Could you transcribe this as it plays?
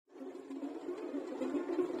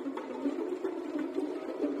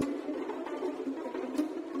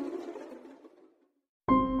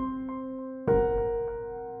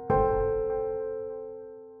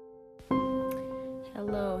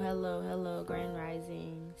Grand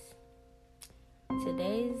Risings.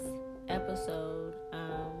 Today's episode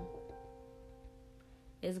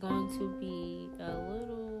is going to be a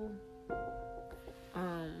little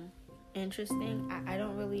interesting. I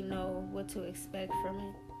don't really know what to expect from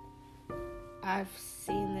it. I've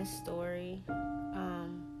seen this story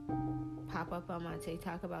pop up on my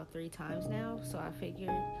TikTok about 3 times now, so I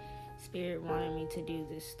figured Spirit wanted me to do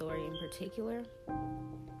this story in particular.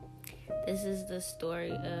 This is the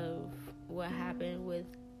story of what happened with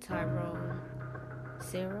Tyrone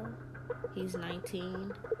Sero. He's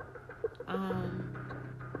 19.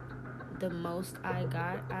 The most I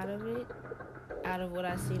got out of it, out of what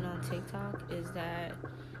I seen on TikTok, is that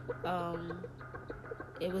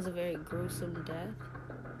it was a very gruesome death.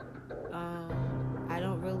 I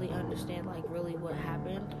don't really understand really what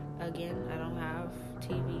happened. Again, I don't have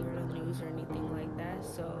TV or the news or anything like that,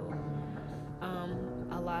 so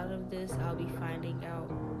a lot of this I'll be finding out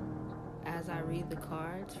as I read the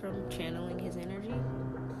cards from channeling his energy.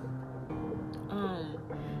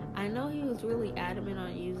 I know he was really adamant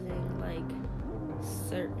on using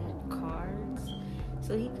certain cards,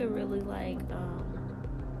 so he could really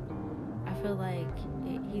I feel like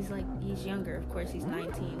he's younger. Of course, he's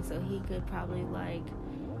 19, so he could probably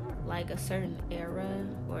like a certain era,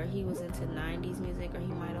 or he was into 90s music, or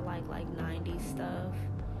he might have liked 90s stuff.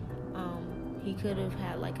 He could have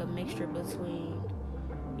had a mixture between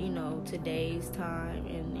today's time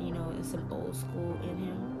and some old school in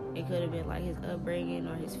him. It could have been his upbringing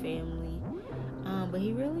or his family, but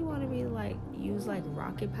he really wanted me to use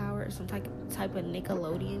rocket power or some type of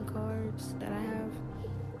Nickelodeon cards that I have.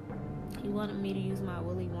 He wanted me to use my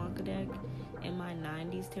Willy Wonka deck and my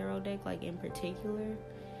 90s tarot deck in particular,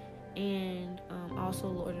 and also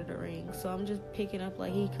Lord of the Rings. So I'm just picking up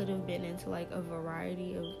he could have been into a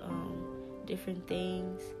variety of different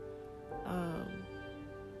things.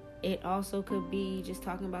 It also could be just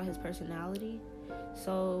talking about his personality.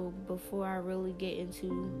 So before I really get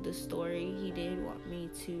into the story, he did want me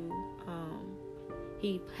to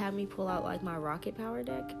he had me pull out my rocket power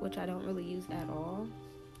deck, which I don't really use at all,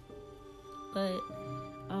 but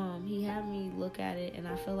he had me look at it, and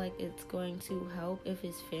I feel like it's going to help if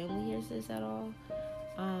his family hears this at all.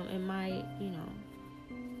 It might,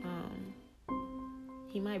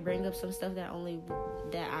 he might bring up some stuff that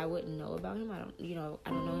I wouldn't know about him. I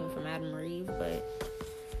don't know him from Adam or Eve, but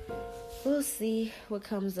we'll see what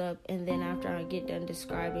comes up. And then after I get done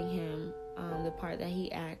describing him, the part that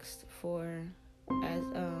he asked for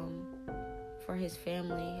his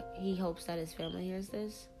family, he hopes that his family hears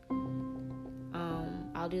this.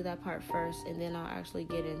 I'll do that part first, and then I'll actually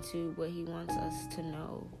get into what he wants us to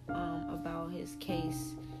know about his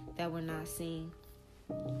case that we're not seeing.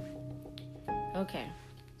 Okay,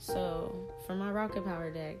 so for my rocket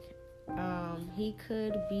power deck, he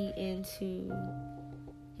could be into,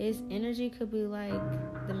 his energy could be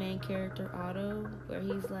the main character Otto, where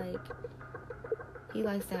he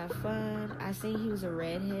likes to have fun. I seen he was a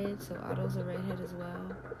redhead, so Otto's a redhead as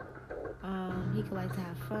well. He could like to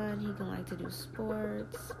have fun. He can like to do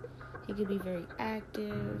sports. He could be very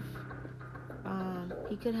active.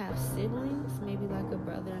 He could have siblings, maybe a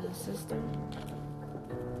brother and a sister.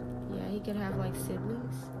 Yeah, he could have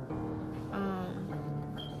siblings.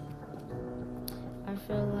 I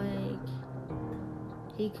feel like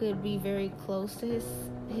he could be very close to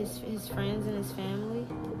his friends and his family.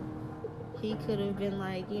 He could have been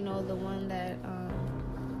the one that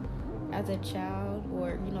as a child,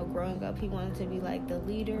 or growing up, he wanted to be the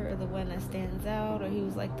leader or the one that stands out, or he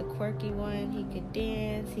was the quirky one. He could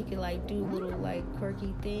dance. He could do little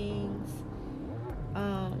quirky things.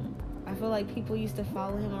 I feel like people used to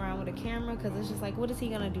follow him around with a camera, because it's just what is he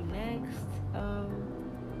gonna do next?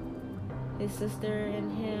 His sister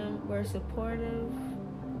and him were supportive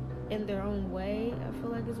in their own way, I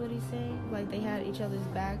feel like is what he's saying. They had each other's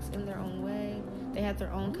backs in their own way. They had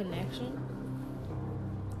their own connection.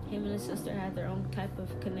 Him and his sister had their own type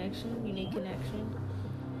of connection, unique connection.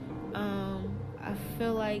 I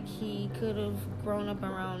feel like he could have grown up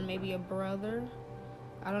around maybe a brother.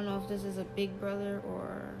 I don't know if this is a big brother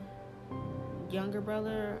or younger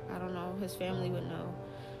brother. I don't know. His family would know.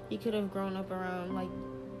 He could have grown up around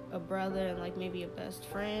a brother and maybe a best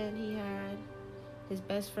friend he had. His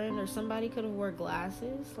best friend or somebody could have wore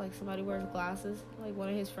glasses. Somebody wears glasses. One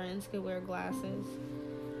of his friends could wear glasses.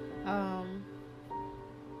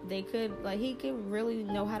 They could he could really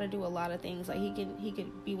know how to do a lot of things. He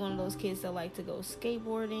could be one of those kids that like to go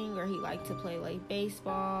skateboarding, or he liked to play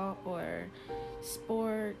baseball or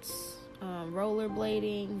sports,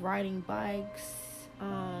 rollerblading, riding bikes.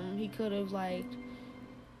 He could have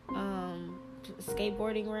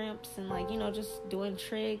skateboarding ramps and like, you know, just doing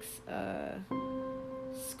tricks,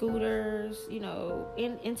 scooters, you know,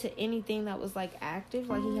 into anything that was like active.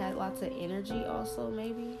 Like he had lots of energy also,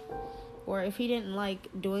 maybe. Or if he didn't like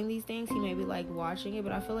doing these things, he maybe like watching it.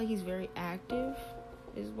 But I feel like he's very active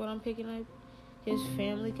is what I'm picking up. His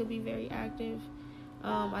family could be very active.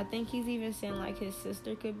 I think he's even saying like his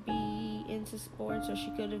sister could be into sports, or she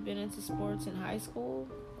could have been into sports in high school,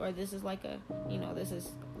 or this is like this is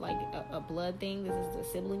like a blood thing. This is a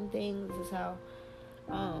sibling thing. This is how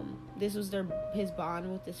this was his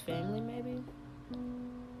bond with his family, maybe.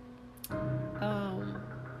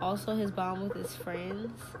 Also his bond with his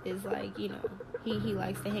friends is like, you know, he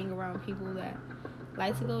likes to hang around people that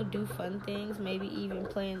like to go do fun things, maybe even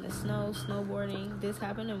play in the snow, snowboarding. This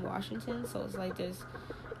happened in Washington, so it's like there's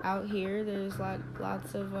like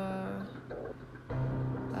lots of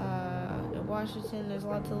in Washington there's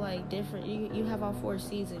lots of like different, you have all 4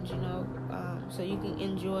 seasons, you know, so you can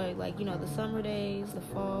enjoy like, you know, the summer days, the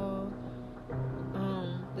fall,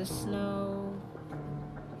 the snow,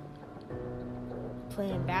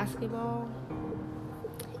 playing basketball.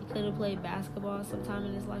 He could have played basketball sometime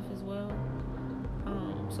in his life as well.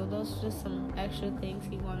 So those are just some extra things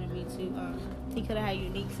he wanted me to. He could have had a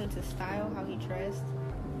unique sense of style, how he dressed,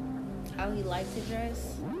 how he liked to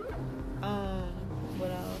dress. What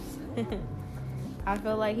else? I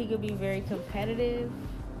feel like he could be very competitive.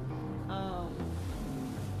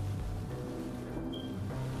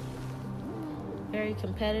 Very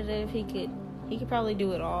competitive. He could probably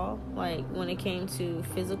do it all. Like when it came to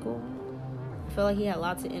physical, I feel like he had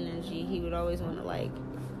lots of energy. He would always want to like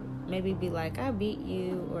maybe be like, I beat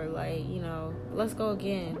you, or like, you know, let's go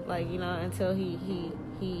again, like, you know, until he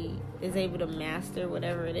is able to master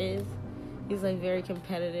whatever it is. He's like very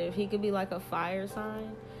competitive. He could be like a fire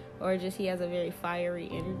sign, or just he has a very fiery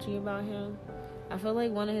energy about him. I feel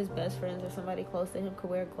like one of his best friends or somebody close to him could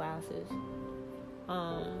wear glasses.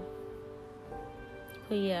 But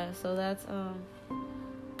yeah, so that's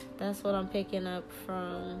what I'm picking up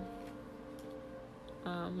from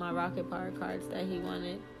my Rocket Power cards that he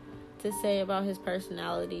wanted to say about his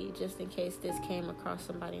personality, just in case this came across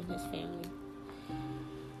somebody in his family.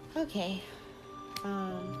 Okay.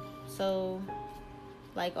 So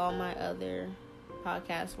like all my other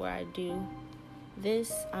podcasts where I do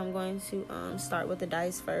this, I'm going to start with the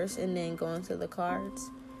dice first and then go into the cards.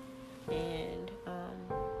 And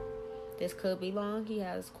this could be long. He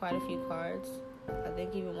has quite a few cards. I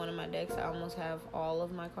think even one of my decks, I almost have all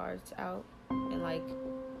of my cards out, and like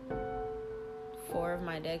 4 of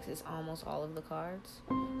my decks is almost all of the cards.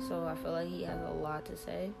 So I feel like he has a lot to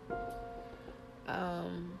say.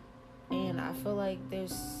 And I feel like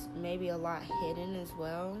there's maybe a lot hidden as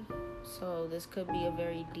well. So this could be a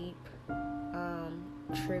very deep,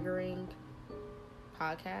 triggering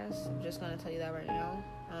podcast. I'm just gonna tell you that right now.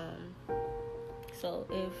 So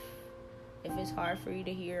if it's hard for you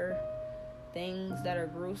to hear things that are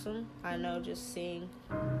gruesome, I know just seeing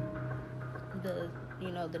the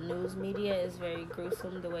news media is very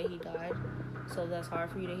gruesome the way he died. So if that's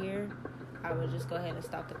hard for you to hear, I would just go ahead and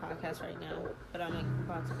stop the podcast right now. But I'm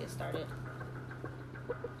about to get started.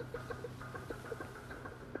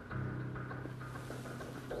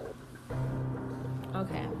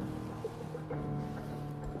 Okay.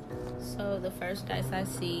 So the first dice I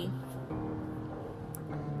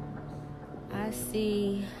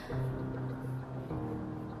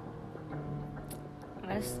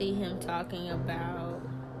see him talking about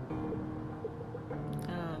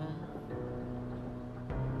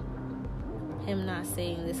him not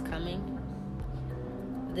seeing this coming.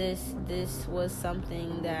 This was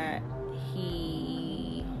something that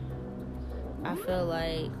I feel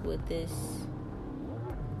like with this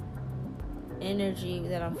energy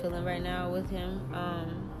that I'm feeling right now with him,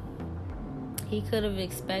 he could have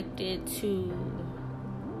expected to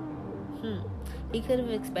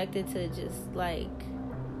just like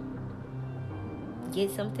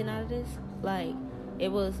get something out of this. Like it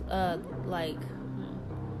was like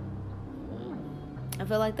I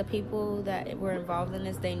feel like the people that were involved in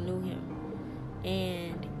this, they knew him,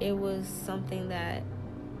 and it was something that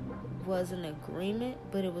was an agreement,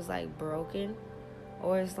 but it was like broken,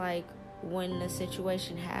 or it's like when the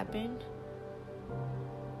situation happened,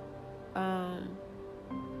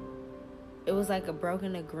 it was like a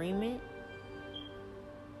broken agreement.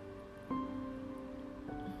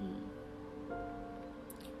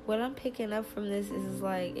 What I'm picking up from this is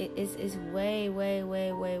like it's way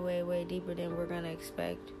deeper than we're gonna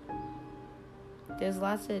expect. There's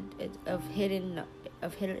lots of hidden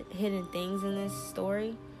things in this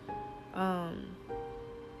story,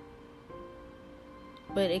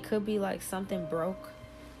 but it could be like something broke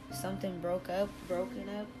something broken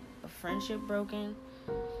up, a friendship broken,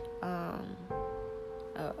 a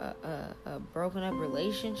broken up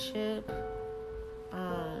relationship,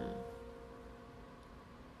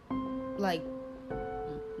 like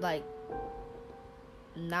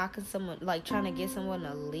knocking someone, like trying to get someone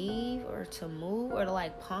to leave or to move or to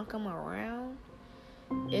like punk them around.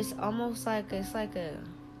 It's almost like it's like a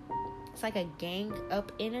gang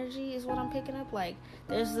up energy is what I'm picking up. Like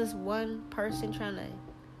there's this one person trying to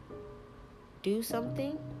do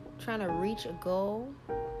something, trying to reach a goal,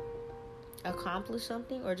 accomplish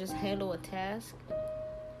something, or just handle a task,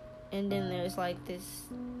 and then there's like this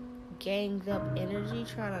ganged up energy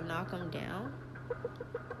trying to knock him down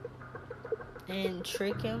and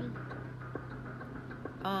trick him,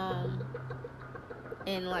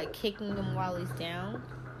 and like kicking him while he's down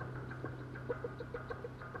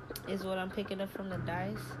is what I'm picking up from the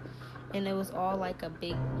dice. And it was all like a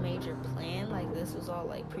big major plan. Like this was all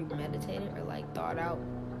like premeditated or like thought out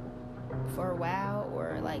for a while,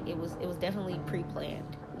 or like it was definitely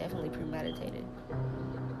pre-planned, definitely premeditated.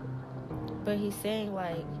 But he's saying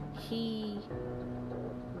like he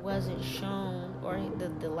wasn't shown, or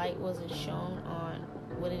the light wasn't shown on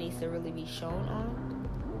what it needs to really be shown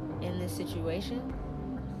on in this situation.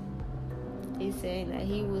 He's saying that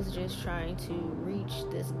he was just trying to reach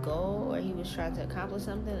this goal, or he was trying to accomplish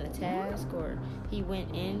something, a task, or he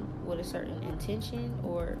went in with a certain intention,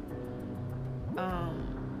 or I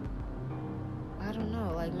don't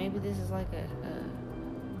know, like maybe this is like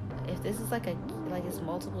if this is like it's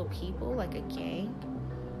multiple people, like a gang.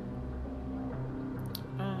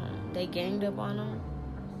 They ganged up on him,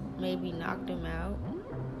 maybe knocked him out,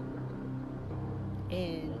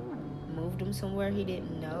 and moved him somewhere he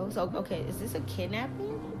didn't know. So, okay, is this a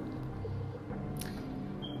kidnapping?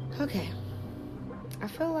 Okay. I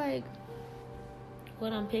feel like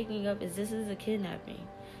what I'm picking up is this is a kidnapping.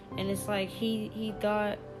 And it's like he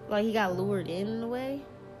thought, like he got lured in a way.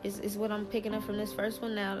 Is what I'm picking up from this first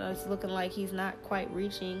one. Now it's looking like he's not quite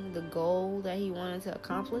reaching the goal that he wanted to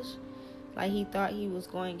accomplish. Like he thought he was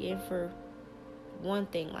going in for one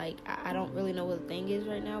thing. Like I don't really know what the thing is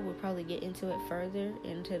right now. We'll probably get into it further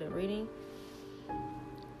into the reading.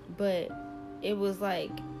 But it was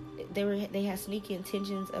like they had sneaky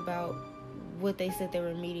intentions about what they said they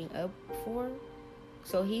were meeting up for.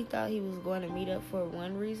 So he thought he was going to meet up for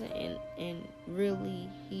one reason, and really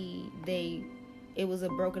it was a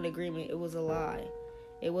broken agreement. It was a lie.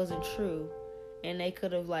 It wasn't true. And they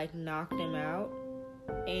could have like knocked him out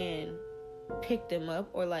and picked him up,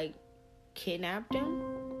 or like kidnapped him,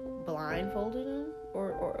 blindfolded him,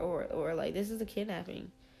 or like this is a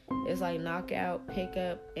kidnapping. It's like knock out, pick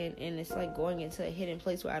up, and it's like going into a hidden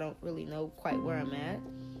place where I don't really know quite where I'm at.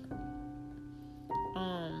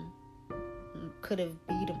 Could have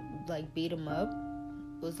beat him up,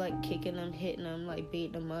 was like kicking him, hitting him, like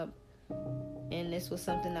beating him up. And this was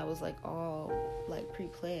something that was like all like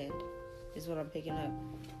pre-planned is what I'm picking up.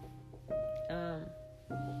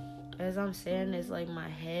 As I'm saying this, like my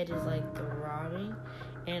head is like throbbing,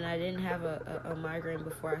 and I didn't have a migraine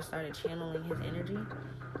before I started channeling his energy,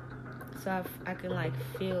 so I can like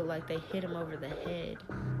feel like they hit him over the head.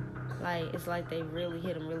 Like it's like they really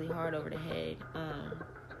hit him really hard over the head.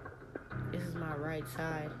 This is my right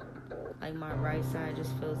side. Like my right side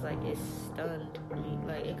just feels like it stunned me.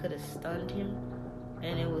 Like it could have stunned him,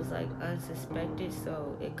 and it was like unsuspected,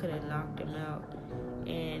 so it could have knocked him out.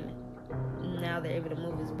 And now they're able to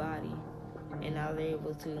move his body, and now they're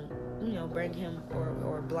able to, bring him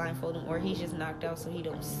or blindfold him, or he's just knocked out so he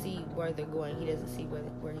don't see where they're going. He doesn't see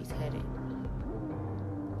where he's headed.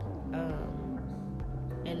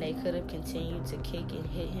 And they could have continued to kick and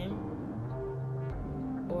hit him,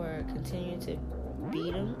 or continue to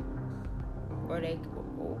beat him, or it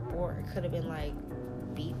could have been like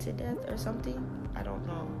beat to death or something. I don't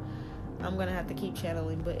know. I'm gonna have to keep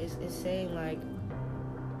channeling, but it's saying like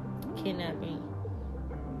kidnapping.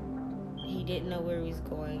 He didn't know where he was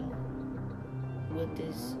going with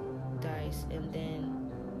this dice, and then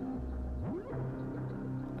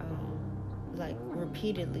like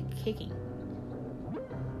repeatedly kicking.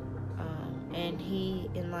 And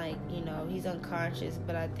he's unconscious,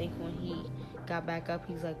 but I think when he got back up,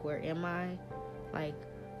 he's like, where am I? Like,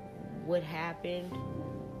 what happened?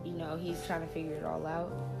 He's trying to figure it all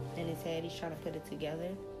out in his head. He's trying to put it together.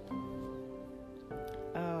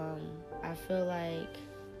 I feel like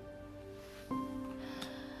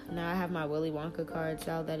now I have my Willy Wonka cards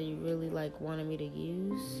out that he really like wanted me to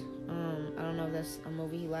use. I don't know if that's a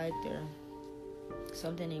movie he liked or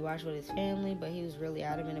something he watched with his family, but he was really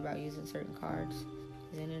adamant about using certain cards,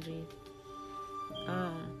 his energy.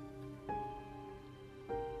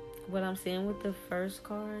 what I'm seeing with the first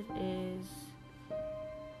card is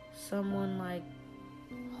someone like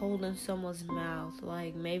holding someone's mouth.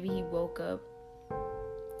 Like maybe he woke up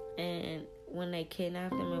and when they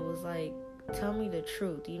kidnapped him, it was like, tell me the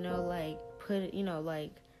truth, like put it,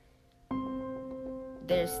 like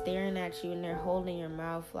they're staring at you and they're holding your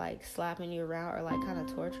mouth, like slapping you around or like kind of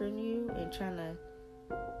torturing you and trying to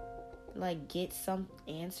like get some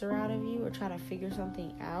answer out of you or try to figure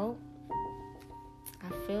something out. I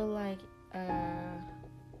feel like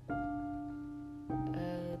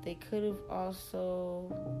they could have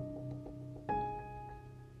also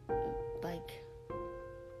like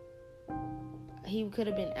he could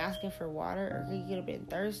have been asking for water, or he could have been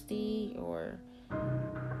thirsty, or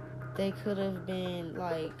they could have been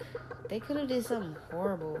like they could have did something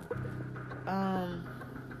horrible. I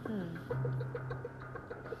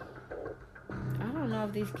don't know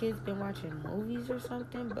if these kids been watching movies or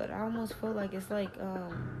something, but I almost feel like it's like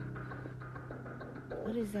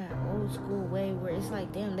what is that old school way where it's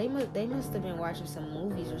like, damn, they must have been watching some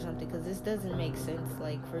movies or something, because this doesn't make sense,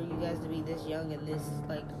 like for you guys to be this young and this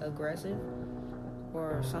like aggressive,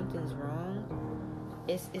 or something's wrong.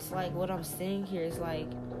 It's like what I'm seeing here is like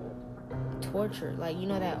torture, like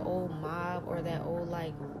that old mob, or that old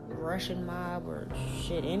like Russian mob, or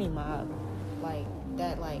shit, any mob, like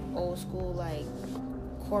that like old school like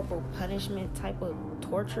corporal punishment type of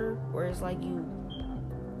torture, where it's like you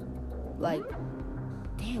like,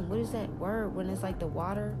 damn, what is that word when it's like the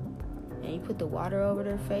water and you put the water over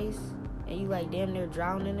their face and you like damn near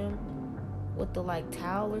drowning them with the like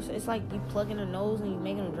towel, or it's like you plug in their nose and you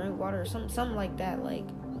making them drink water or something like that. Like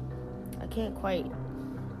I can't quite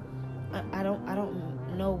I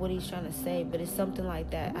don't know what he's trying to say, but it's something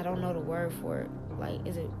like that. I don't know the word for it. Like,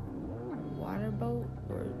 is it waterboat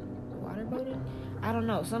or waterboating? I don't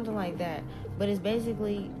know, something like that. But it's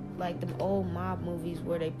basically like the old mob movies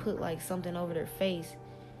where they put like something over their face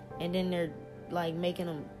and then they're like making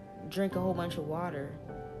them drink a whole bunch of water,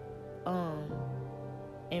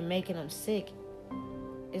 and making them sick.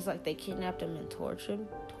 It's like they kidnapped him and tortured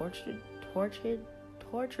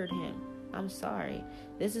him. I'm sorry.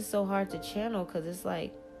 This is so hard to channel because it's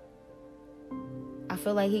like, I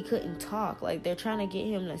feel like he couldn't talk. Like they're trying to get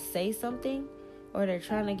him to say something, or they're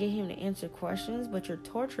trying to get him to answer questions, but you're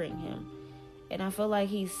torturing him. And I feel like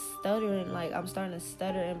he's stuttering. Like I'm starting to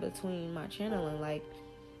stutter in between my channeling. Like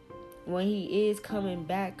when he is coming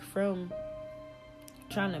back from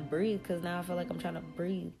trying to breathe, because now I feel like I'm trying to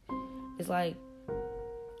breathe. It's like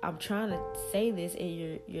I'm trying to say this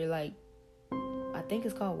and you're like, I think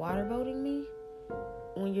it's called waterboating me,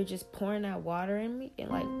 when you're just pouring that water in me and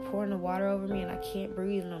like pouring the water over me and I can't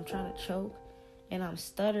breathe and I'm trying to choke and I'm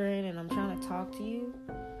stuttering and I'm trying to talk to you.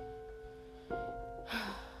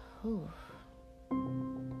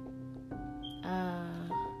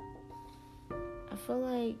 I feel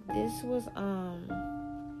like this was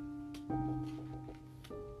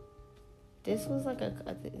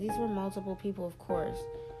like these were multiple people, of course.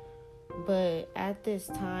 But at this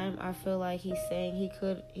time, I feel like he's saying he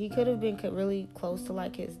could have been really close to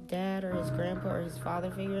like his dad or his grandpa or his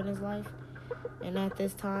father figure in his life. And at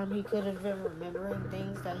this time, he could have been remembering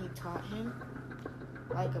things that he taught him,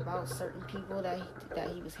 like about certain people that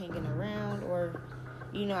he was hanging around, or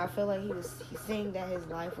I feel like he's saying that his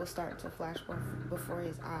life was starting to flash before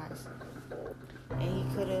his eyes. And he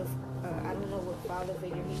could have, I don't know what father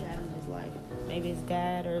figure he had in his life. Maybe his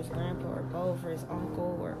dad or his grandpa or both, or his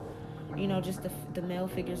uncle, or just the male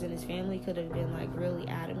figures in his family could have been like really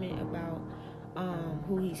adamant about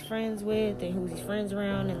who he's friends with and who he's friends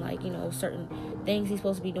around, and like certain things he's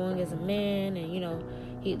supposed to be doing as a man, and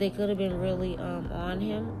they could have been really on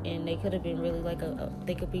him, and they could have been really like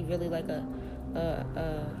they could be really like a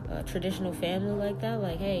traditional family like that.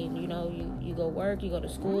 Like, hey, you go work, you go to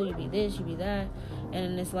school, you be this, you be that,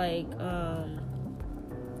 and it's like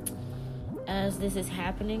as this is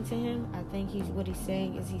happening to him, I think what he's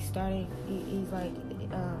saying is he's like,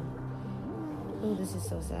 oh, this is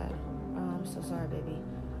so sad. I'm so sorry, baby.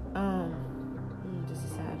 This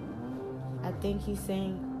is sad. I think he's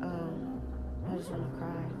saying, I just want to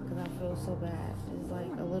cry because I feel so bad. It's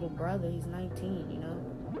like a little brother. He's 19,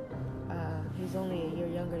 he's only a year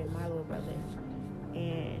younger than my little brother.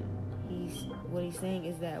 And what he's saying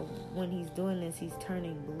is that when he's doing this, he's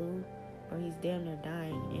turning blue, or he's damn near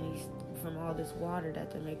dying, and he's from all this water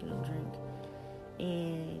that they're making him drink.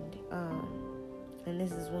 And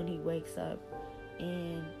this is when he wakes up,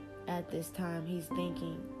 and at this time he's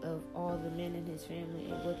thinking of all the men in his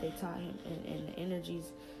family and what they taught him, and the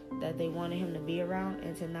energies that they wanted him to be around,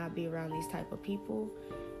 and to not be around these type of people.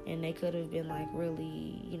 And they could have been like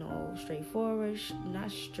really straightforward,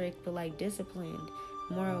 not strict, but like disciplined,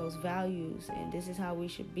 morals, values, and this is how we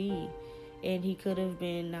should be. And he could have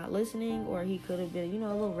been not listening, or he could have been,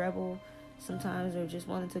 a little rebel sometimes, or just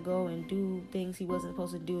wanted to go and do things he wasn't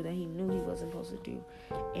supposed to do, that he knew he wasn't supposed to do.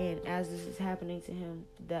 And as this is happening to him,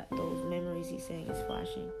 that those memories he's saying is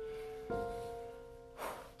flashing.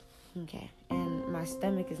 Okay, and my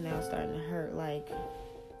stomach is now starting to hurt. Like,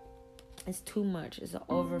 it's too much. It's an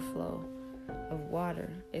overflow of water.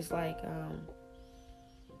 It's like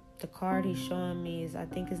the card he's showing me is, I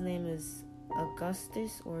think his name is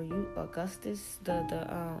Augustus,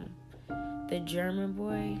 the German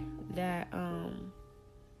boy that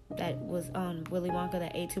was on Willy Wonka,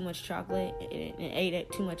 that ate too much chocolate and ate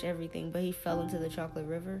too much everything, but he fell into the chocolate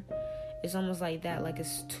river. It's almost like that. Like,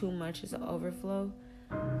 it's too much. It's an overflow.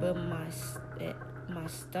 But my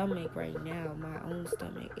stomach right now, my own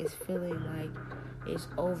stomach, is feeling like it's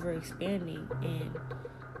over expanding, and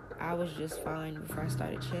I was just fine before I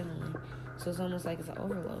started channeling. So it's almost like it's an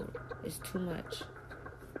overload. It's too much.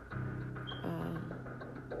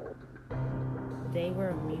 They were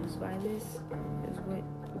amused by this, is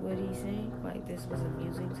what he's saying. Like, this was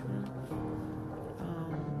amusing to them.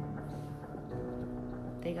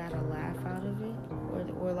 They got a laugh out of it,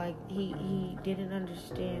 or like he didn't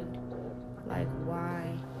understand, like,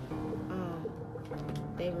 why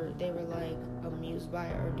they were like amused by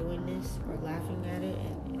it or doing this or laughing at it,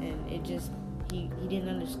 and it just he didn't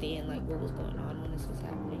understand, like, what was going on when this was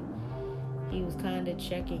happening. He was kind of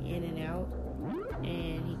checking in and out,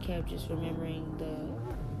 and he kept just remembering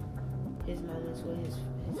his moments with his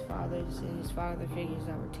fathers and his father figures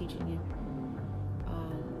that were teaching him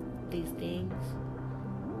these things.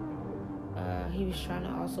 He was trying to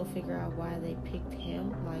also figure out why they picked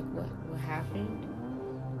him, like what happened,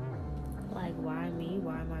 like, why me?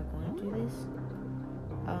 Why am I going through this?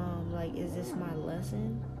 Like, is this my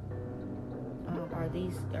lesson? Are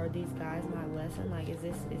these guys my lesson? Like, is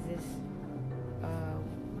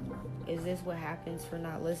this what happens for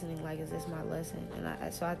not listening? Like, is this my lesson? And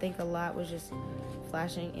I think a lot was just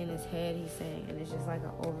flashing in his head, he's saying, and it's just like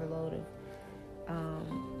an overload of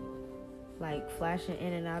like flashing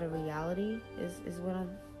in and out of reality is what I'm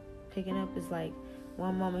picking up. Is like,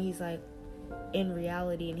 one moment he's like in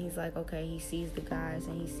reality, and he's like, okay, he sees the guys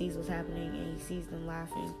and he sees what's happening, and he sees them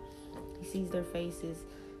laughing, he sees their faces,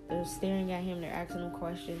 they're staring at him, they're asking him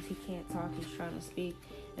questions, he can't talk, he's trying to speak.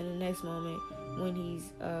 And the next moment, when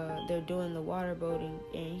they're doing the water boating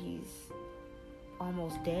and he's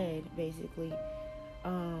almost dead, basically,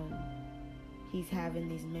 he's having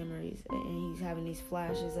these memories, and he's having these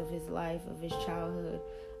flashes of his life, of his childhood,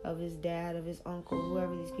 of his dad, of his uncle,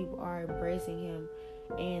 whoever these people are, embracing him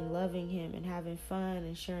and loving him and having fun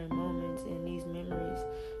and sharing moments in these memories.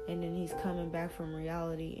 And then he's coming back from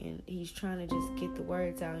reality, and he's trying to just get the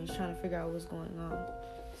words out, and he's trying to figure out what's going on.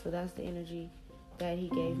 So that's the energy that he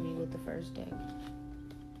gave me with the first deck.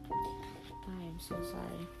 I am so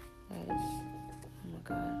sorry. That is, oh my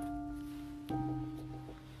God.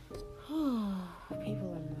 People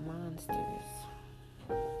are monsters.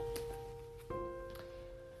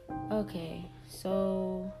 Okay,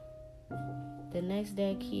 so the next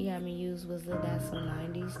deck he had me use was the That's So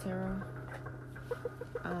 90s Tarot.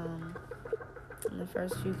 And the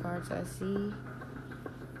first few cards I see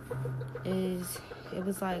is, it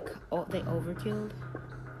was like they overkilled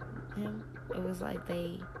him. It was like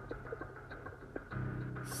they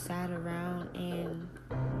sat around and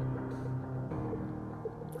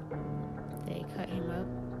they cut him up.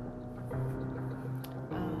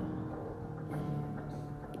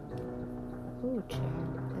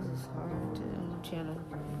 Child, this is hard to channel.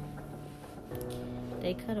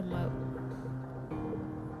 They cut him up.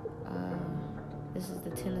 This is the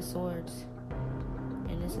Ten of Swords,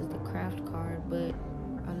 and this is the Craft card, but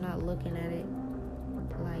I'm not looking at it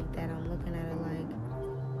like that. I'm looking at it like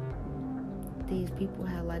these people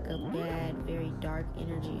had like a bad, very dark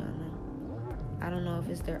energy on them. I don't know if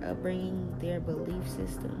it's their upbringing, their belief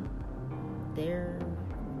system, their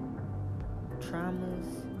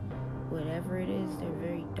traumas, whatever it is, they're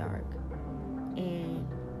very dark. And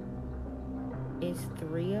it's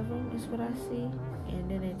 3 of them is what I see, and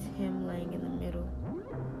then it's him laying in the middle.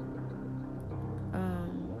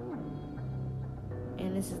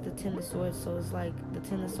 And this is the Ten of Swords, so it's like the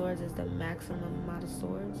Ten of Swords is the maximum amount of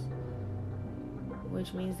swords,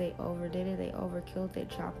 which means they overdid it, they overkilled, they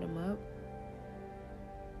chopped him up.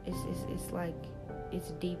 It's like,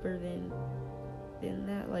 it's deeper than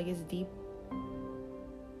that. Like, it's deep.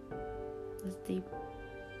 It's deep.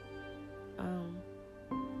 I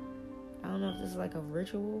don't know if this is like a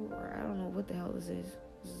ritual, or I don't know what the hell this is.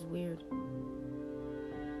 This is weird.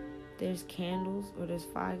 There's candles, or there's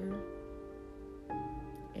fire,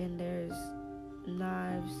 and there's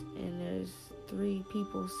knives, and there's 3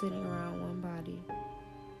 people sitting around one body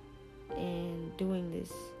and doing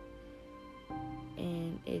this,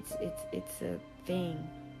 and it's a thing.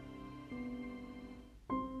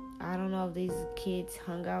 I don't know if these kids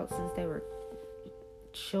hung out since they were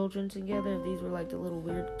children together, if these were like the little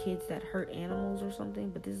weird kids that hurt animals or something,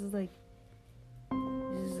 but this is a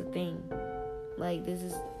thing. Like,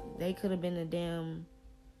 they could have been the damn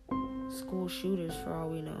school shooters for all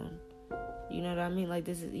we know. You know what I mean? Like,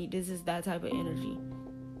 this is that type of energy.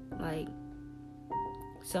 Like,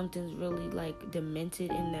 something's really like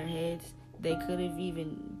demented in their heads. They could have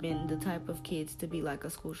even been the type of kids to be like a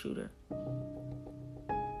school shooter.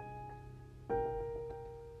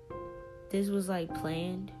 This was like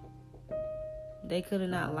planned. They could have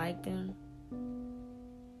not liked him,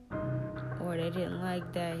 or they didn't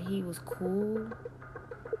like that he was cool,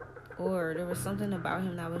 or there was something about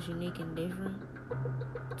him that was unique and different.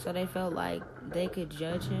 So they felt like they could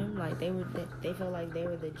judge him, like they felt like they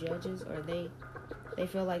were the judges, or they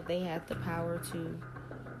felt like they had the power to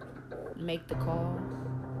make the call.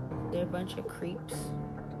 They're a bunch of creeps.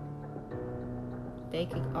 They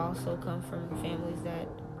could also come from families that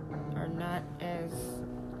are not as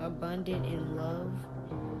abundant in love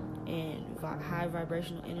and high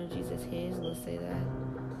vibrational energies as his, let's say that.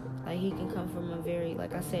 Like, he can come from a very,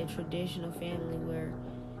 like I said, traditional family where,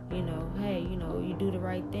 you know, hey, you know, you do the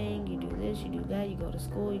right thing, you do this, you do that, you go to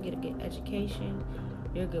school, you get a good education,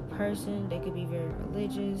 you're a good person. They could be very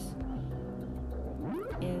religious.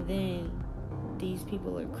 And then these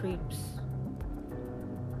people are creeps.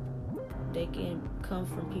 They can come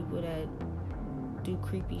from people that do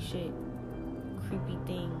creepy shit, creepy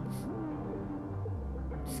things,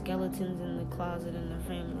 skeletons in the closet in their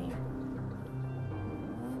family.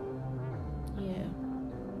 Yeah.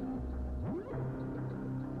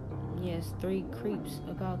 Yes, 3 creeps,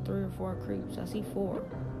 about 3 or 4 creeps. I see 4.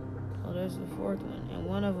 Oh, there's the 4th one, and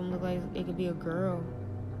one of them look like it could be a girl.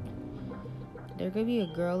 There could be a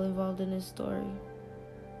girl involved in this story.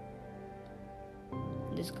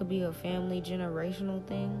 This could be a family generational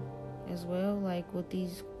thing as well, like with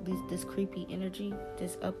this creepy energy,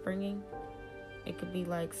 this upbringing. It could be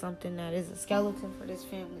like something that is a skeleton for this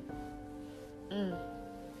family.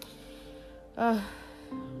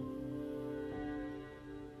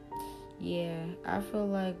 Yeah, I feel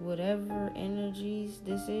like whatever energies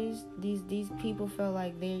this is, these people feel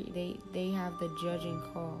like they have the judging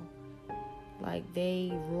call. Like,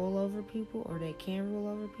 they rule over people, or they can rule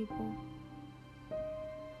over people.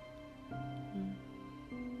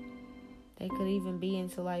 They could even be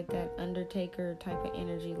into like that Undertaker type of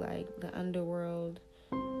energy, like the underworld,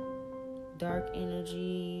 dark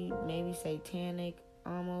energy, maybe satanic,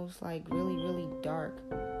 almost like really, really dark.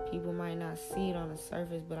 People might not see it on the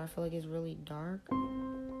surface, but I feel like it's really dark.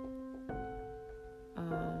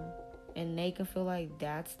 And they can feel like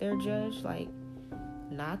that's their judge, like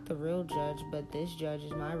not the real judge, but this judge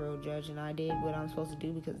is my real judge, and I did what I'm supposed to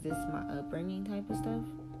do because this is my upbringing type of stuff.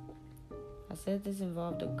 I said this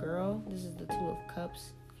involved a girl. This is the 2 of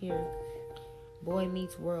Cups here. Boy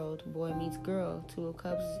meets world, boy meets girl. 2 of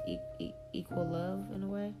Cups is equal love in a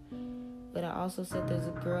way. But I also said there's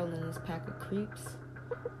a girl in this pack of creeps.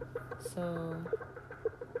 So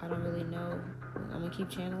I don't really know. I'm going to keep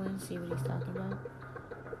channeling, see what he's talking about.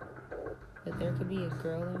 But there could be a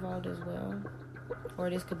girl involved as well. Or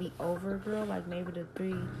this could be over a girl. Like, maybe the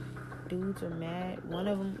 3 dudes are mad. One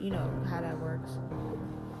of them, you know how that works.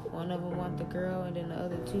 One of them want the girl, and then the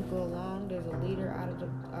other 2 go along. There's a leader out of the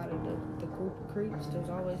group of creeps. There's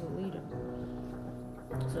always a leader.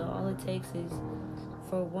 So all it takes is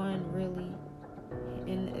for one really,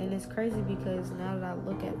 and it's crazy because now that I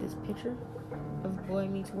look at this picture of Boy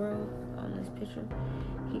Meets World on this picture,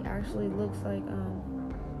 he actually looks like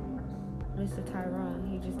Mr. Tyrone.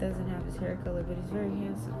 He just doesn't have his hair color, but he's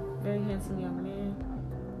very handsome young man.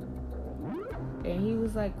 And he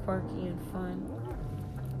was like quirky and fun.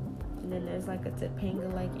 And then there's like a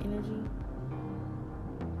Topanga-like energy.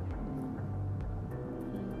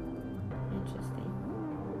 Interesting.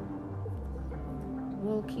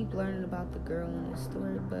 We'll keep learning about the girl in this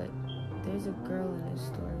story, but there's a girl in this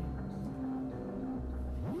story.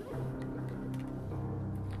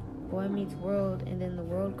 Boy Meets World, and then the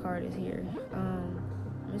world card is here.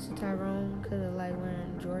 Mr. Tyrone could have liked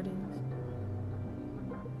wearing Jordans.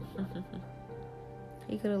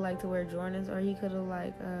 He could have liked to wear Jordans, or he could have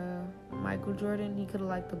liked Michael Jordan. He could have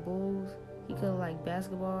liked the Bulls. He could have liked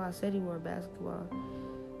basketball. I said he wore basketball.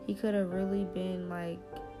 He could have really been like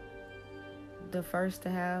the first to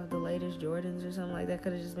have the latest Jordans or something like that.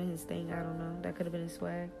 Could have just been his thing. I don't know. That could have been his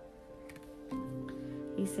swag.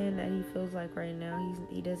 He's saying that he feels like right now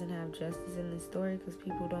he doesn't have justice in this story because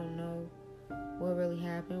people don't know what really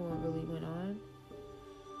happened, what really went on.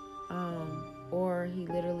 Or he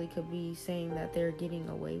literally could be saying that they're getting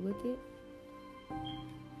away with it.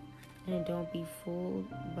 And don't be fooled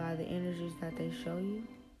by the energies that they show you.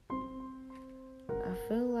 I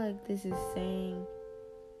feel like this is saying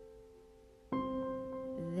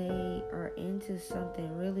they are into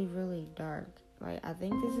something really, really dark. Like, I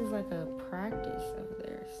think this is like a practice of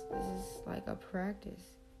theirs. This is like a practice.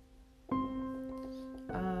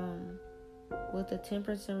 With the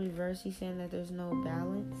temperance in reverse, he's saying that there's no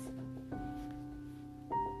balance.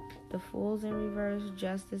 The Fool's in reverse,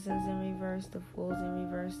 Justice is in reverse, the Fool's in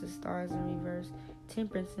reverse, the Star's in reverse,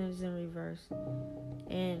 Temperance is in reverse,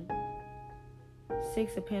 and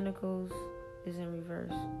Six of Pentacles is in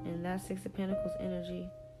reverse. And that Six of Pentacles energy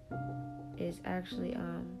is actually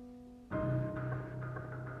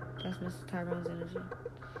that's Mr. Tyrone's energy.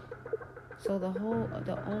 So the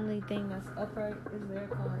only thing that's upright is their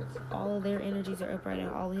cards. All of their energies are upright and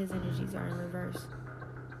all of his energies are in reverse.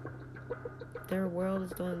 Their world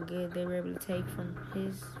is doing good. They were able to take from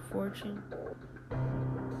his fortune,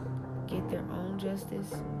 get their own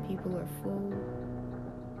justice. People are fooled.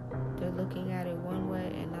 They're looking at it one way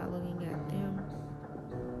and not looking at them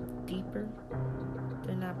deeper.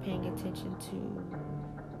 They're not paying attention to.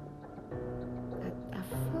 I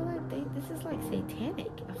feel like this is like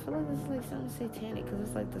satanic. I feel like this is like something satanic because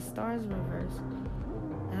it's like the stars in reverse.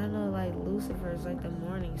 And I know like Lucifer is like the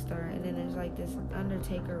morning star, and then there's like this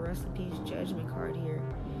Undertaker Rest in Peace Judgment card here.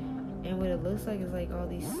 And what it looks like is like all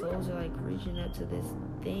these souls are like reaching up to this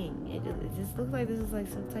thing. It just looks like this is like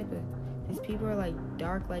some type of, these people are like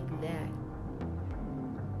dark like that.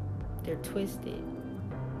 They're twisted.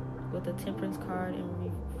 With the Temperance card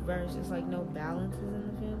in reverse, it's like no balances in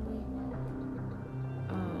the family.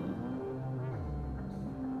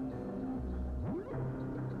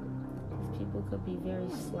 These people could be very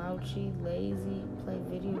slouchy, lazy, play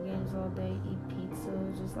video games all day, eat pizza,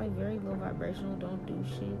 just like very low vibrational, don't do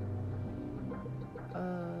shit.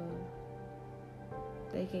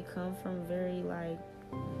 They could come from very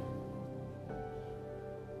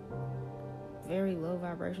low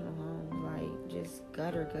vibrational homes, like just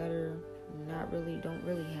gutter, don't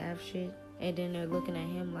really have shit. And then they're looking at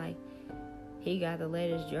him like he got the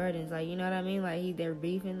latest Jordans, like, you know what I mean? Like they're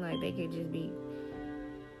beefing, like they could just be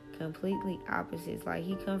completely opposites. Like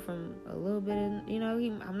he come from a little bit of,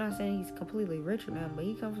 I'm not saying he's completely rich or nothing, but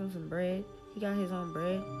he comes from some bread. He got his own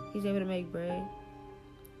bread. He's able to make bread.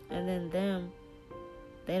 And then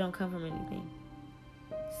they don't come from anything.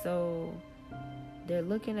 So they're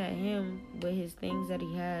looking at him with his things that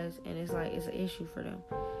he has, and it's like it's an issue for them.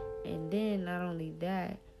 And then not only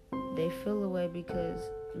that, they feel away because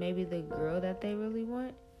maybe the girl that they really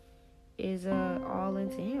want is all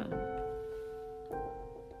into him.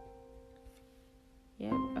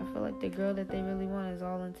 Yep, I feel like the girl that they really want is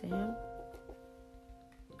all into him.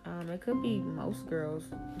 It could be most girls,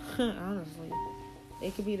 honestly.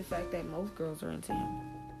 It could be the fact that most girls are into him.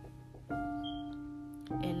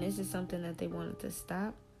 And this is something that they wanted to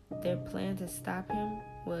stop. Their plan to stop him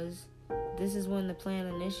was, this is when the plan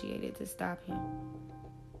initiated, to stop him.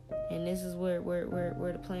 And this is where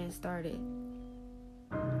the plan started.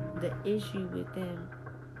 The issue with them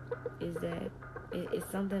is that it's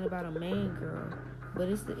something about a main girl, but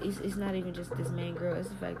it's not even just this main girl. It's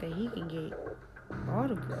the fact that he can get all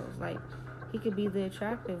the girls. Like, he could be the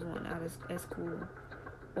attractive one out at school,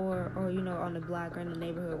 or on the block or in the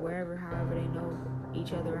neighborhood, wherever, however they know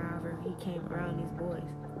each other, however he came around these boys.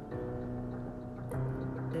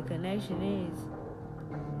 The connection is,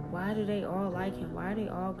 why do they all like him? Why are they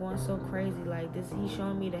all going so crazy like this? He's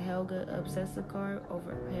showing me the Helga obsessive card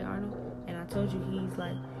over Hey Arnold, and I told you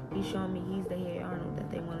he's showing me he's the Hey Arnold that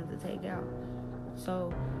they wanted to take out.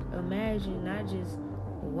 So imagine not just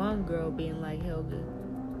one girl being like Helga,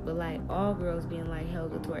 but like all girls being like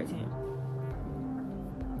Helga towards him.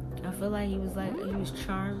 I feel like he was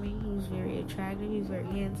charming, he was very attractive, he was very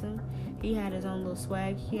handsome, he had his own little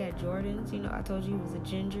swag, he had Jordans, I told you he was a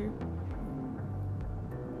ginger.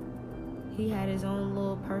 He had his own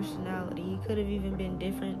little personality. He could have even been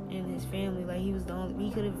different in his family, like he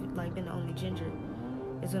could have been the only ginger,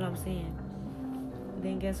 is what I'm saying.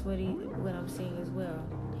 Then guess what I'm seeing as well,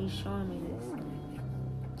 he's showing me this.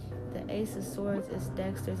 The Ace of Swords is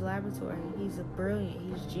Dexter's laboratory. He's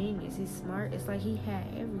he's genius, he's smart. It's like he had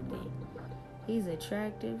everything. He's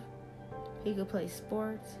attractive, he could play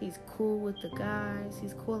sports, he's cool with the guys,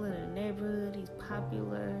 he's cool in the neighborhood, he's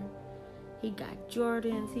popular, he got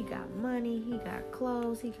Jordans, he got money, he got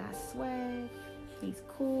clothes, he got swag, he's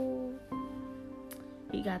cool.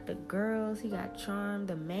 He got the girls. He got charm.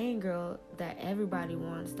 The main girl that everybody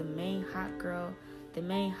wants. The main hot girl. The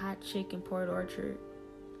main hot chick in Port Orchard.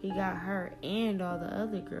 He got her and all the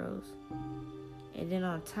other girls. And then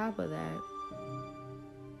on top of that,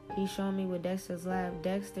 he showed me with Dexter's lab.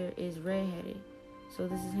 Dexter is redheaded. So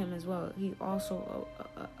this is him as well. He's also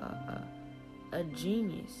a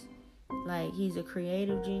genius. Like, he's a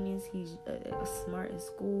creative genius. He's smart in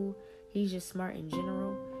school. He's just smart in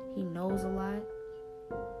general. He knows a lot.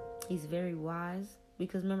 He's very wise.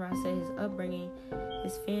 Because remember I said his upbringing,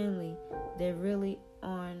 his family, they're really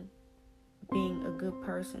on being a good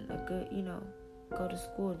person. A good, go to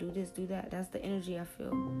school, do this, do that. That's the energy I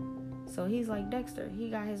feel. So he's like Dexter. He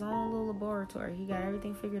got his own little laboratory. He got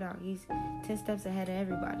everything figured out. He's 10 steps ahead of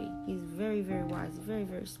everybody. He's very, very wise. Very,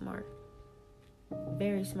 very smart.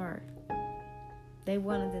 Very smart. They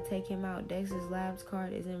wanted to take him out. Dexter's Labs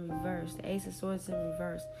card is in reverse. The Ace of Swords is in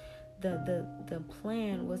reverse. The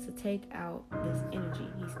plan was to take out this energy.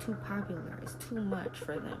 He's too popular. It's too much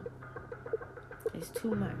for them. It's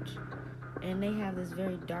too much. And they have this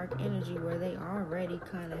very dark energy where they already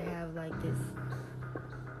kind of have like this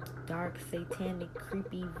dark, satanic,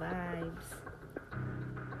 creepy vibes.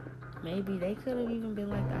 Maybe they could have even been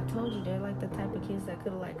like, I told you, they're like the type of kids that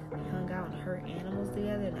could have like hung out and hurt animals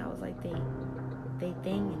together, and that was like they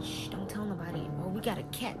thing, and shh, don't tell nobody. Oh, we got a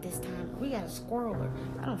cat this time. We got a squirrel, or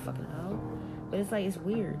I don't fucking know. But it's like, it's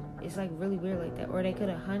weird. It's like really weird like that. Or they could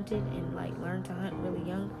have hunted and like learned to hunt really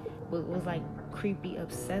young, but was like creepy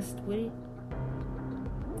obsessed with it.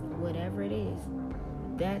 Whatever it is,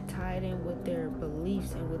 that tied in with their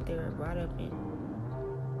beliefs and what they were brought up in.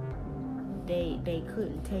 They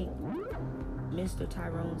couldn't take Mr.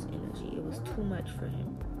 Tyrone's energy. It was too much for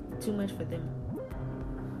him. Too much for them.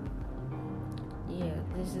 Yeah,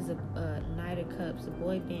 this is a Knight of Cups, a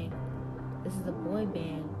boy band. This is a boy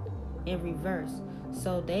band in reverse.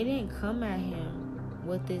 So they didn't come at him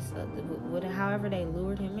with this, with however they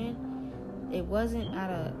lured him in. It wasn't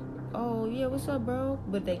out of, oh yeah, what's up, bro?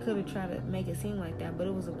 But they could have tried to make it seem like that. But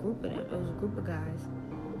it was a group of them. It was a group of guys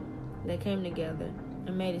that came together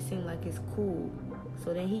and made it seem like it's cool.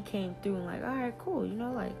 So then he came through and like, all right, cool.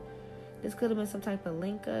 Like, this could have been some type of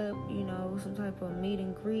link up, some type of meet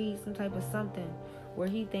and greet, some type of something where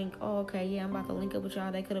he think, oh, okay, yeah, I'm about to link up with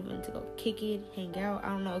y'all. They could have been to go kick it, hang out. I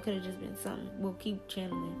don't know. It could have just been something. We'll keep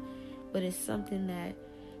channeling. But it's something that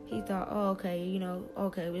he thought, oh, okay,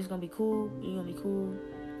 okay, it's going to be cool. You're going to be cool.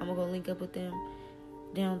 I'm going to go link up with them.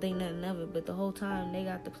 They don't think nothing of it. But the whole time, they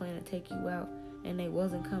got the plan to take you out. And they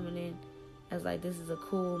wasn't coming in as like, this is a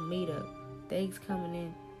cool meetup. They's coming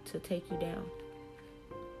in to take you down.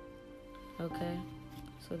 Okay?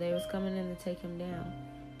 So they was coming in to take him down.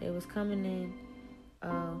 They was coming in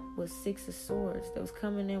with 6 of Swords. They was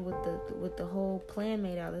coming in with the whole plan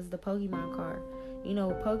made out. This is the Pokemon card. With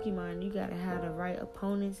Pokemon, you gotta have the right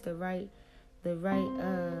opponents, the right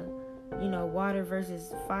water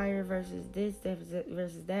versus fire versus this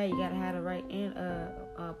versus that. You gotta have the right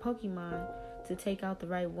Pokemon to take out the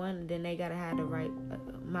right one, and then they gotta have the right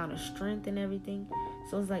amount of strength and everything.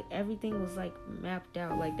 So it's like everything was like mapped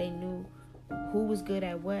out. Like they knew who was good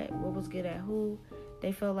at what was good at who.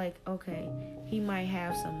 They felt like, okay, he might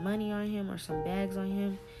have some money on him or some bags on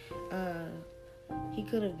him. He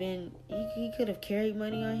could have carried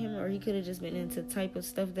money on him, or he could have just been into type of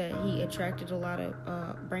stuff that he attracted a lot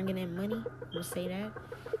of bringing in money. We'll say that.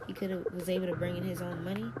 He was able to bring in his own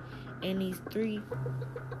money. And these 3,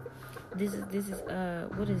 this is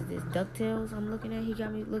what is this? DuckTales I'm looking at. He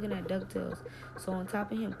got me looking at DuckTales. So on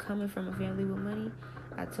top of him coming from a family with money,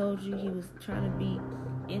 I told you he was trying to be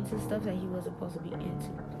into stuff that he wasn't supposed to be into.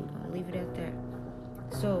 We're going to leave it at that.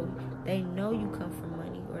 So they know you come from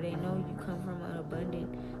money, or they know you come from an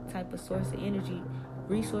abundant type of source of energy,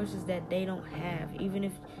 resources that they don't have. Even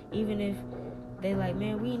if they like,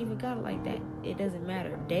 man, we ain't even got it like that. It doesn't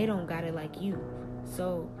matter. They don't got it like you.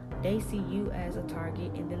 So they see you as a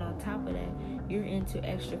target, and then on top of that, you're into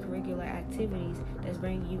extracurricular activities that's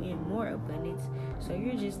bringing you in more abundance. So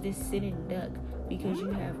you're just this sitting duck because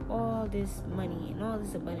you have all this money and all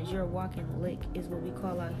this abundance. You're a walking lick is what we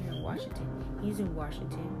call out here in Washington. He's in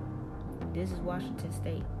Washington. This is Washington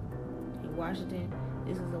State. In Washington,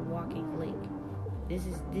 this is a walking lick. This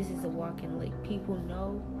is a walking lick. People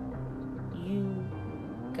know you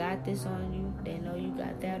got this on you. They know you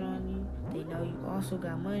got that on you. They know you also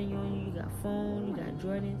got money on you. You got phone. You got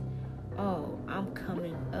Jordans. Oh, I'm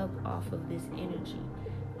coming up off of this energy.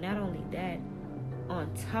 Not only that,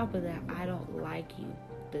 on top of that, I don't like you.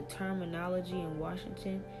 The terminology in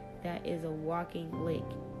Washington, that is a walking lick.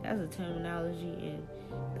 That's a terminology in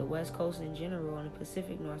the West Coast in general and the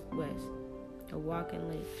Pacific Northwest. A walking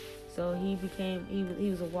lick. So he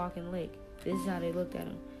was a walking lick. This is how they looked at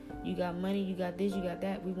him. You got money, you got this, you got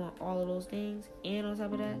that. We want all of those things. And on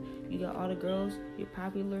top of that, you got all the girls. You're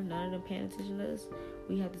popular. None of them paying attention to us.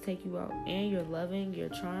 We have to take you out. And you're loving, you're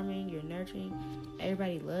charming, you're nurturing.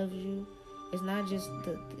 Everybody loves you. It's not just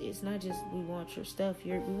we want your stuff.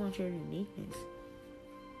 We want your uniqueness.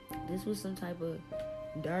 This was some type of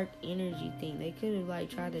dark energy thing. They could have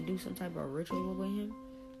tried to do some type of ritual with him.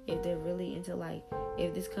 If they're really into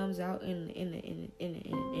if this comes out and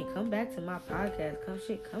come back to my podcast,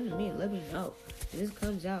 come to me and let me know. If this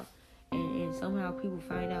comes out and somehow people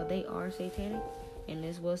find out they are satanic and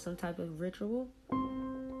this was some type of ritual,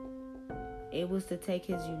 it was to take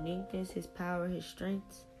his uniqueness, his power, his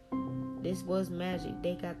strengths. This was magic.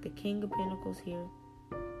 They got the King of Pentacles here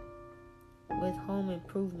with home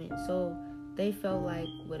improvement. So they felt like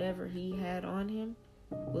whatever he had on him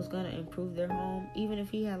was going to improve their home. Even if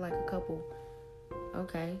he had a couple.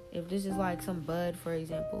 Okay. If this is some bud, for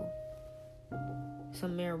example.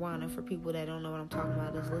 Some marijuana for people that don't know what I'm talking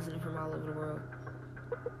about. That's listening from all over the world.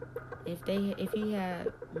 If he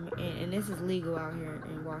had, and this is legal out here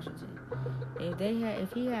in Washington.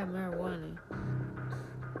 If he had marijuana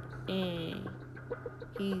and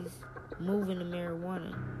he's moving the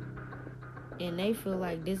marijuana and they feel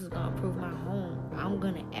like this is gonna improve my home, I'm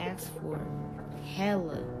gonna ask for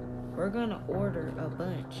hella. We're gonna order a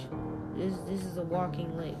bunch. This is a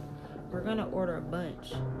walking lick. We're gonna order a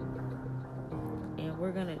bunch and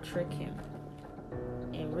we're gonna trick him.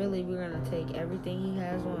 And really we're gonna take everything he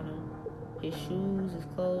has on him, his shoes, his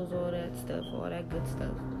clothes, all that stuff, all that good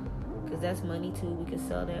stuff. Because that's money too. We can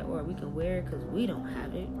sell that or we can wear it because we don't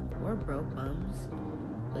have it. We're broke bums.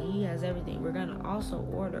 But he has everything. We're going to also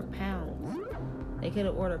order pounds. They could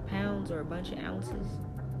have ordered pounds or a bunch of ounces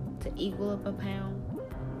to equal up a pound.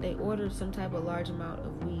 They ordered some type of large amount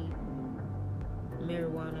of weed,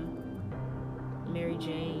 marijuana, Mary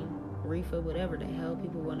Jane, reefer, whatever the hell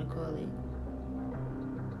people want to call it.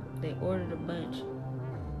 They ordered a bunch.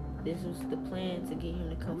 This was the plan to get him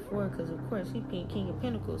to come forward because, of course, he being King of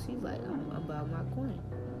Pentacles. He's like, I'm about my coin.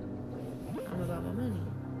 I'm about my money.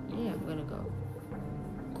 Yeah, I'm going to go.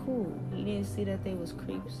 Cool. He didn't see that they was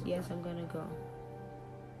creeps. Yes, I'm going to go.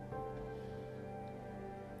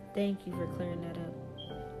 Thank you for clearing that up.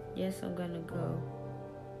 Yes, I'm going to go.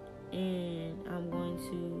 And I'm going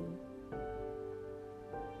to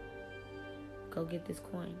go get this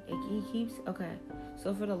coin. He keeps, okay.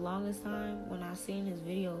 So for the longest time, when I seen his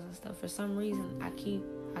videos and stuff, for some reason, I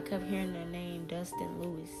kept hearing the name Dustin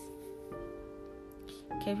Lewis.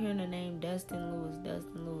 Kept hearing the name Dustin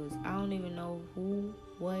Lewis. I don't even know who,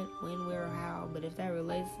 what, when, where, or how. But if that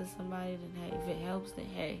relates to somebody, then hey. If it helps, then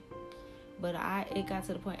hey. But it got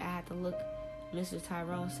to the point I had to look Mr.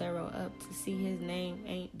 Tyrone Sero up to see his name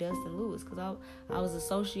ain't Dustin Lewis. Because I was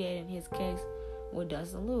associating his case with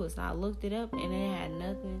Dustin Lewis. And I looked it up and it had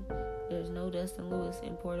nothing. There's no Dustin Lewis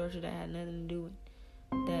in Port Orchard that had nothing to do with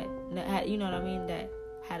that had, you know what I mean? That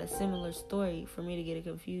had a similar story for me to get it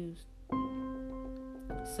confused.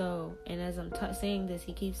 So, and as I'm saying this,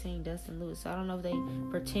 he keeps saying Dustin Lewis. So I don't know if they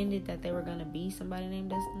pretended that they were going to be somebody named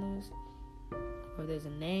Dustin Lewis. Or there's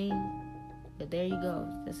a name. But there you go.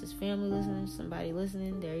 That's his family listening. Somebody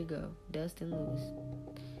listening. There you go. Dustin Lewis.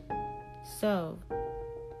 So,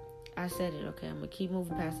 I said it. Okay, I'm going to keep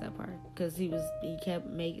moving past that part. Because he kept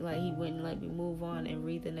making, he wouldn't let me move on and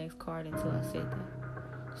read the next card until I said that.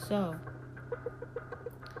 So,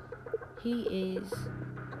 he is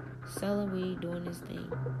selling weed, doing his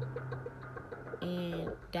thing.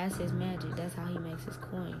 And that's his magic. That's how he makes his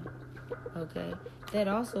coin. Okay? That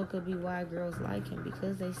also could be why girls like him,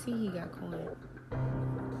 because they see he got coin.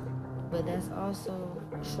 But that's also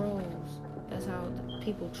trolls. That's how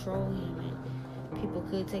people troll him, and people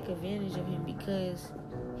could take advantage of him because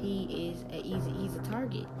he's a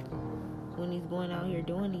target when he's going out here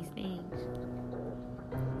doing these things.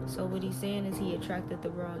 So what he's saying is he attracted the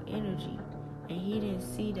wrong energy, and he didn't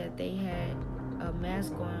see that they had a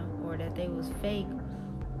mask on, or that they was fake,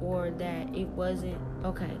 or that it wasn't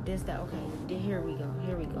okay. Here we go.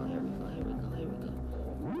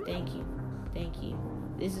 Thank you.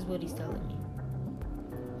 This is what he's telling me.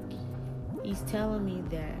 He's telling me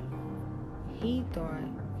that he thought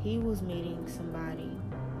he was meeting somebody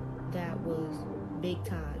that was big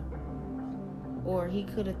time, or he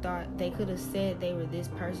could have thought they could have said they were this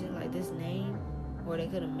person, like this name, or they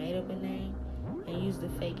could have made up a name and used the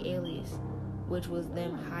fake alias, which was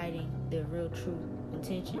them hiding their real true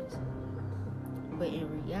intentions. But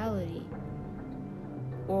in reality,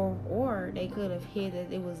 or they could have hid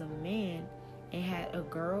that it was a man and had a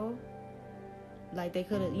girl. Like they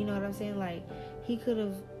could have, you know what I'm saying? Like he could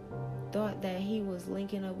have thought that he was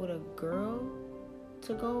linking up with a girl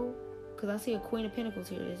to go, because I see a Queen of Pentacles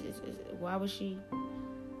here. Why would she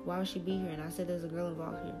be here? And I said there's a girl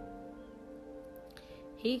involved here.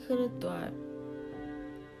 He could have thought,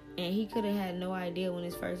 and he could have had no idea when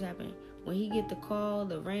this first happened. When he get the call,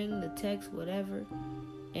 the ring, the text, whatever,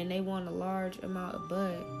 and they want a large amount of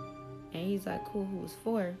bud, and he's like, cool, who was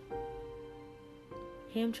for?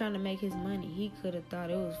 Him trying to make his money. He could have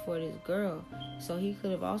thought it was for this girl. So he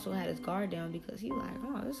could have also had his guard down, because he like,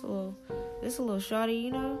 oh, this a little shawty,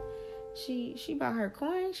 you know? She bought her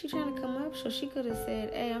coin. She trying to come up. So she could have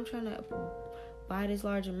said, hey, I'm trying to buy this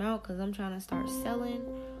large amount because I'm trying to start selling,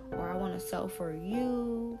 or I want to sell for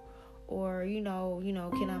you, or you know,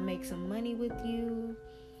 can I make some money with you?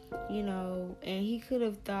 You know, and he could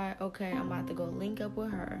have thought, okay, I'm about to go link up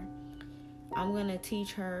with her. I'm going to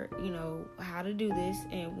teach her, you know, how to do this.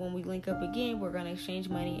 And when we link up again, we're going to exchange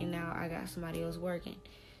money. And now I got somebody else working.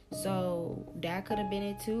 So that could have been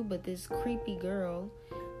it too. But this creepy girl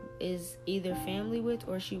is either family with,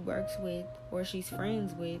 or she works with, or she's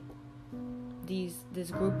friends with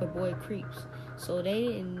this group of boy creeps. So they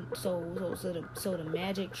didn't. So the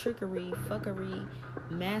magic, trickery, fuckery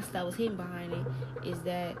mask that was hidden behind it is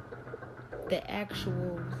that the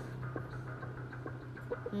actual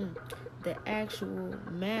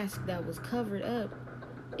mask that was covered up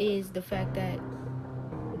is the fact that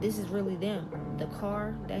this is really them. The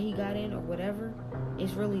car that he got in or whatever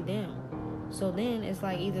is really them. So then it's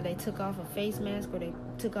like either they took off a face mask or they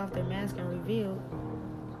took off their mask and revealed,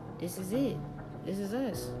 this is it. This is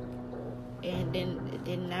us. And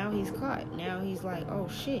then now he's caught. Now he's like, oh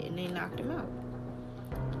shit, and they knocked him out.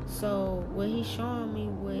 So what he's showing me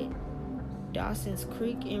with Dawson's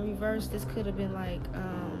Creek in reverse, this could have been like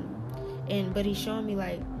but he's showing me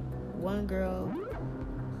like one girl,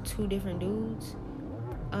 two different dudes.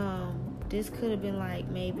 This could have been like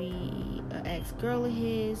maybe an ex-girl of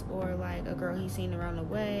his, or like a girl he's seen around the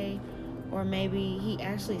way, or maybe he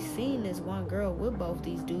actually seen this one girl with both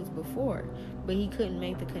these dudes before, but he couldn't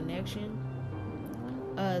make the connection.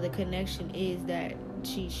 The connection is that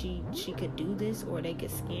she could do this, or they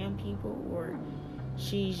could scam people, or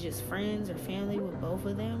she's just friends or family with both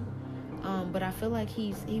of them. But I feel like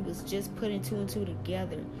he was just putting two and two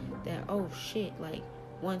together, that, oh shit, like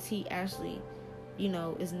once he actually, you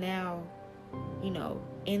know, is now, you know,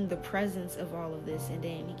 in the presence of all of this, and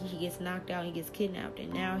then he gets knocked out, he gets kidnapped,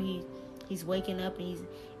 and now he's waking up and he's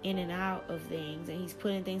in and out of things, and he's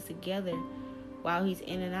putting things together while he's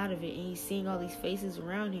in and out of it, and he's seeing all these faces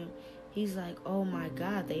around him. He's like, oh my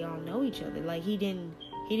god, they all know each other. Like he didn't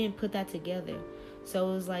put that together.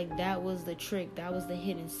 So it was like that was the trick, that was the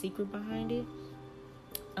hidden secret behind it.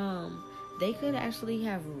 They could actually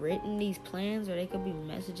have written these plans, or they could be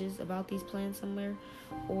messages about these plans somewhere,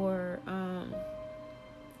 or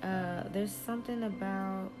there's something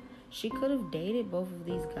about, she could have dated both of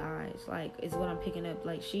these guys, like, is what I'm picking up.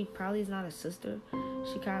 Like, she probably is not a sister.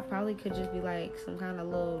 She probably could just be like some kind of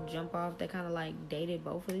little jump off that kind of like dated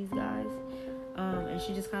both of these guys, and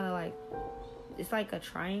she just kind of like, it's like a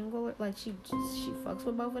triangle, like she fucks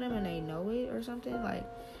with both of them and they know it or something. Like,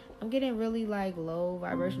 I'm getting really like low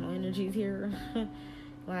vibrational energies here.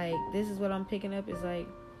 Like, this is what I'm picking up, is like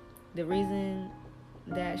the reason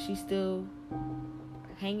that she's still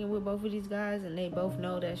hanging with both of these guys, and they both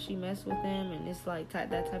know that she messed with them, and it's like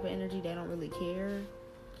that type of energy. They don't really care.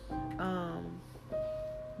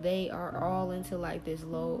 They are all into like this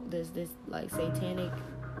like satanic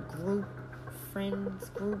group, friends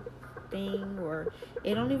group thing, or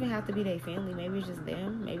it don't even have to be their family. Maybe it's just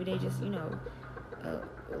them. Maybe they just, you know, a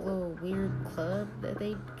little weird club that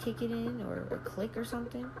they kick it in, or a clique or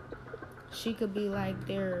something. She could be like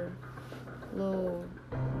their little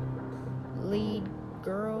lead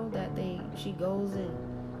girl that she goes and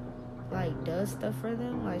like does stuff for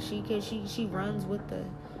them. Like she runs with the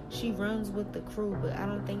crew, but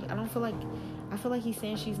I feel like he's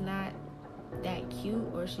saying she's not that cute,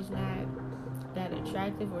 or she's not that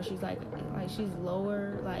attractive, or she's like she's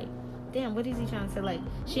lower. Like, damn, what is he trying to say? Like,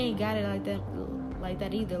 she ain't got it like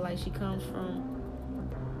that either. Like, she comes from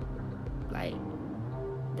like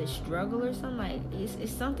the struggle or something. Like,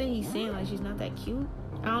 it's something he's saying. Like, she's not that cute.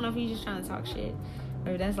 I don't know if he's just trying to talk shit,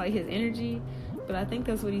 or that's like his energy, but I think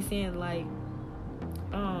that's what he's saying. Like,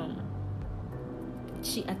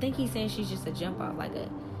 I think he's saying she's just a jump off, like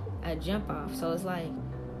a jump off. So it's like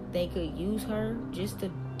they could use her just to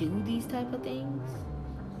do these type of things,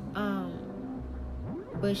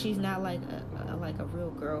 but she's not like a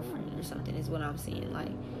real girlfriend or something, is what I'm seeing.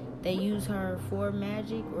 Like, they use her for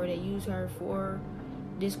magic, or they use her for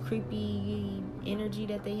this creepy energy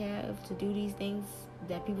that they have to do these things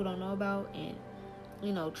that people don't know about, and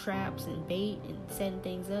traps and bait and setting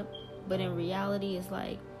things up. But in reality, it's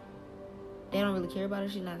like they don't really care about her.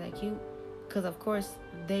 She's not that cute. Because, of course,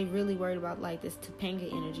 they really worried about, like, this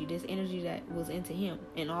Topanga energy. This energy that was into him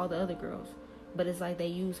and all the other girls. But it's like they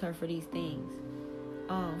use her for these things.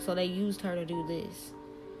 So they used her to do this.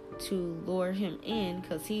 To lure him in.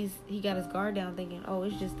 Because he got his guard down thinking, oh,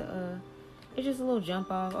 it's just a little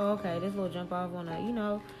jump off. Oh, okay, this little jump off on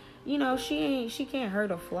a, she can't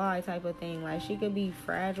hurt a fly type of thing. Like, she could be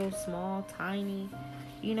fragile, small, tiny.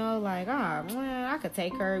 Like, man, I could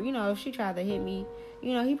take her. If she tried to hit me,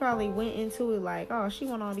 he probably went into it like, oh, she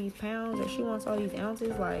want all these pounds or she wants all these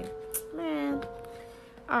ounces. Like, man,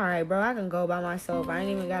 all right, bro, I can go by myself. I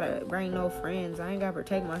ain't even got to bring no friends. I ain't got to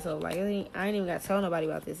protect myself. Like, I ain't even got to tell nobody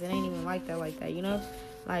about this. It ain't even like that,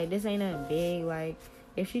 Like, this ain't nothing big. Like,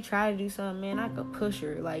 if she tried to do something, man, I could push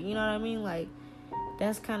her. Like, you know what I mean? Like,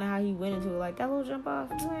 that's kind of how he went into it. Like, that little jump off,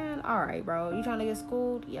 man, all right, bro. You trying to get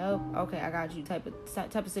schooled? Yup. Okay, I got you type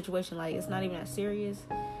of situation. Like, it's not even that serious.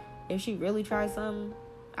 If she really tries something,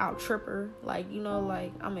 I'll trip her. Like,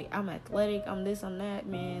 like, I'm athletic. I'm this, I'm that,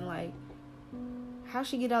 man. Like, how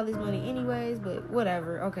she get all this money anyways? But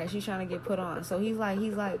whatever. Okay, she's trying to get put on. So he's like,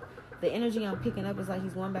 the energy I'm picking up is like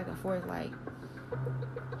he's going back and forth. Like,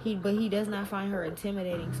 he does not find her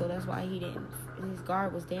intimidating. So that's why his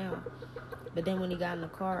guard was down. But then when he got in the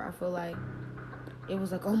car, I feel like it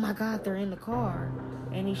was like, oh my God, they're in the car.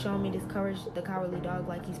 And he showed me this the cowardly dog,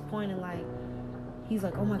 like he's pointing, like, he's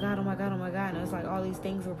like, oh my God, oh my God, oh my God. And it's like all these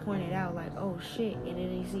things were pointed out, like, oh shit. And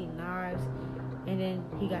then you see knives. And then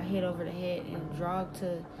he got hit over the head and dragged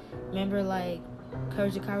to, remember, like,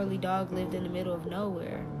 Courage the Cowardly Dog lived in the middle of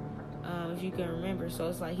nowhere, if you can remember. So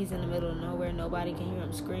it's like he's in the middle of nowhere. Nobody can hear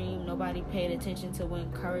him scream. Nobody paid attention to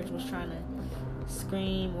when Courage was trying to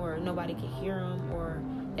scream, or nobody could hear him, or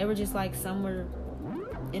they were just like somewhere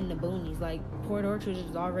in the boonies. Like, Port Orchard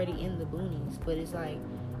is already in the boonies, but it's like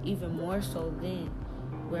even more so than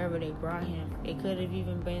wherever they brought him. It could have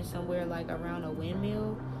even been somewhere like around a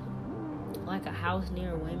windmill, like a house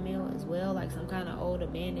near a windmill as well, like some kind of old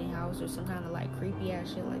abandoned house or some kind of like creepy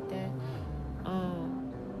ass shit like that. On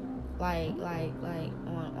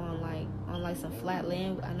like some flat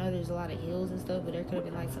land. I know there's a lot of hills and stuff, but there could have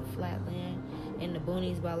been like some flat land in the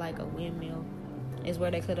boonies by like a windmill is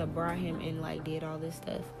where they could have brought him and like did all this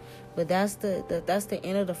stuff. But that's the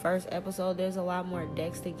end of the first episode. There's a lot more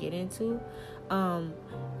decks to get into.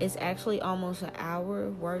 It's actually almost an hour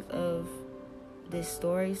worth of this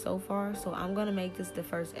story so far, so I'm gonna make this the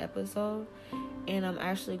first episode, and I'm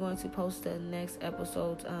actually going to post the next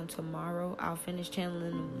episode tomorrow. I'll finish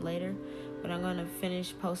channeling them later, but I'm gonna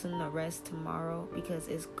finish posting the rest tomorrow because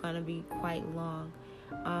it's gonna be quite long.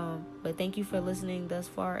 But thank you for listening thus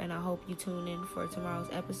far, and I hope you tune in for tomorrow's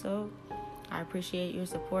episode. I appreciate your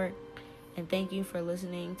support, and thank you for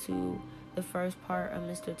listening to the first part of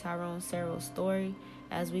Mr. Tyrone Sero's story.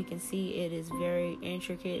 As we can see, it is very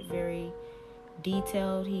intricate, very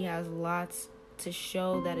detailed. He has lots to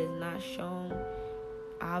show that is not shown,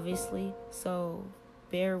 obviously. So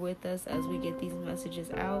bear with us as we get these messages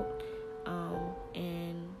out.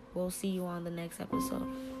 And we'll see you on the next episode.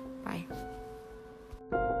 Bye.